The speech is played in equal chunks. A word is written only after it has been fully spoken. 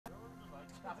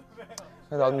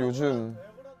난 요즘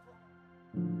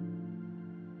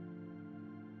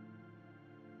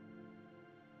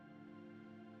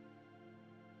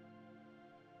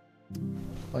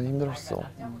많이 힘들었어.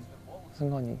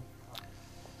 승관이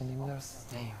많이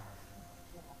힘들었어.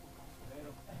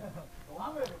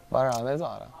 말을 안 해도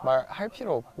알아. 말할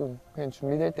필요 없고 그냥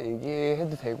준비될 때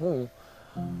얘기해도 되고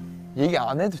얘기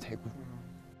안 해도 되고.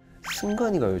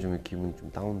 승관이가 요즘에 기분이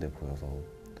좀 다운돼 보여서.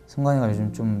 승관이가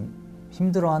요즘 좀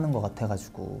힘들어하는 것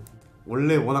같아가지고.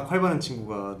 원래 워낙 활발한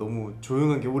친구가 너무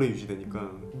조용한 게 오래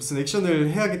유지되니까 무슨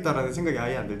액션을 해야겠다라는 생각이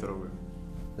아예 안 들더라고요.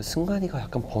 승관이가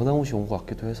약간 번아웃이 온 것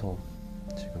같기도 해서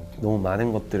지금 너무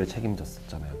많은 것들을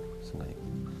책임졌었잖아요, 승관이가.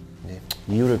 근데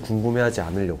이유를 궁금해하지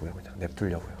않으려고요, 그냥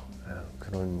냅두려고요.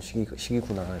 그런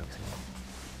시기구나 이렇게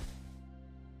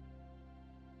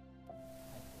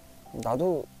생각.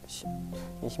 나도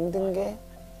힘든 게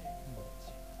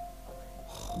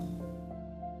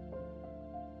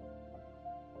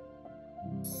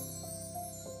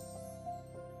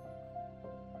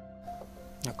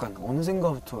약간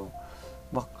어느샌가부터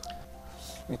막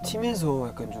팀에서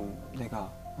약간 좀 내가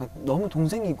너무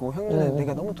동생이고 형님은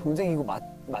내가 너무 동생이고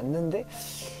맞는데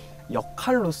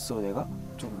역할로서 내가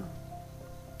좀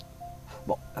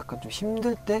뭐 약간 좀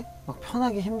힘들 때 막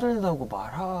편하게 힘들다고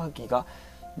말하기가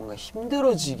뭔가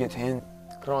힘들어지게 된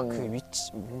그런 그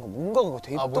위치 뭔가가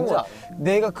돼 있던 거야.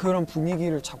 내가 그런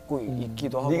분위기를 잡고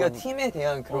있기도 하고. 네가 팀에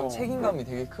대한 그런 책임감이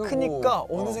되게 크고. 그니까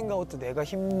어느샌가부터 내가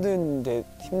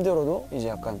힘들어도 이제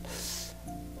약간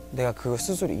내가 그거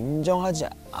스스로 인정하지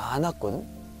않았거든.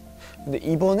 근데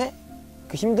이번에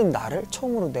그 힘든 나를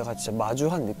처음으로 내가 진짜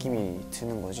마주한 느낌이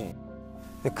드는 거지.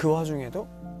 근데 그 와중에도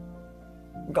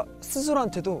그러니까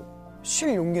스스로한테도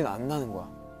쉴 용기는 안 나는 거야.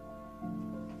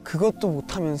 그것도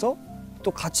못하면서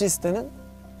또 같이 있을 때는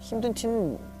힘든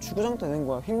팀 주구장창 되는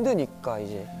거야. 힘드니까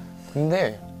이제.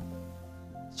 근데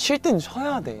쉴 땐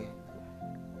쉬어야 돼.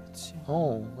 그치.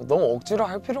 너무 억지로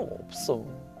할 필요가 없어.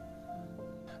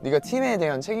 네가 팀에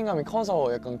대한 책임감이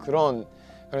커서 약간 그런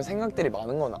생각들이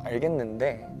많은 건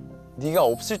알겠는데 네가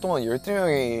없을 동안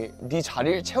 12명이 네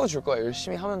자리를 채워줄 거야.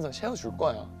 열심히 하면서 채워줄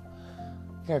거야.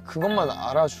 그냥 그것만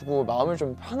알아주고 마음을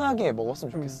좀 편하게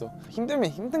먹었으면 좋겠어.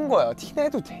 힘들면 힘든 거야.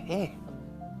 티내도 돼.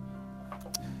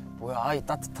 뭐야 이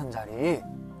따뜻한 자리.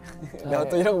 내가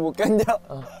또 이런 거 못 견뎌.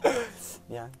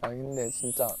 미안. 근데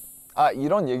진짜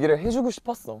이런 얘기를 해주고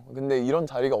싶었어. 근데 이런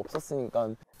자리가 없었으니까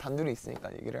단둘이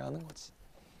있으니까 얘기를 하는 거지.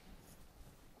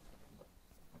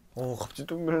 갑자기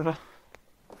눈물 나.